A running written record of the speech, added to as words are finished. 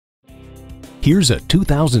Here's a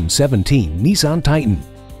 2017 Nissan Titan.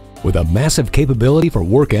 With a massive capability for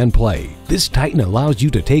work and play, this Titan allows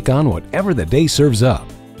you to take on whatever the day serves up.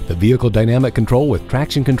 The vehicle dynamic control with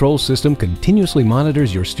traction control system continuously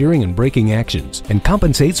monitors your steering and braking actions and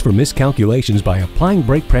compensates for miscalculations by applying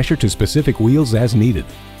brake pressure to specific wheels as needed.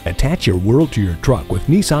 Attach your world to your truck with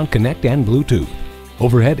Nissan Connect and Bluetooth.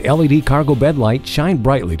 Overhead LED cargo bed lights shine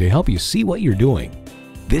brightly to help you see what you're doing.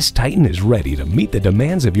 This Titan is ready to meet the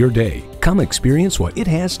demands of your day. Come experience what it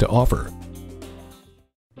has to offer.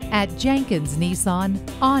 At Jenkins Nissan,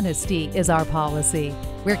 honesty is our policy.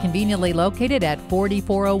 We're conveniently located at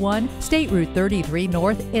 4401 State Route 33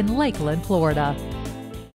 North in Lakeland, Florida.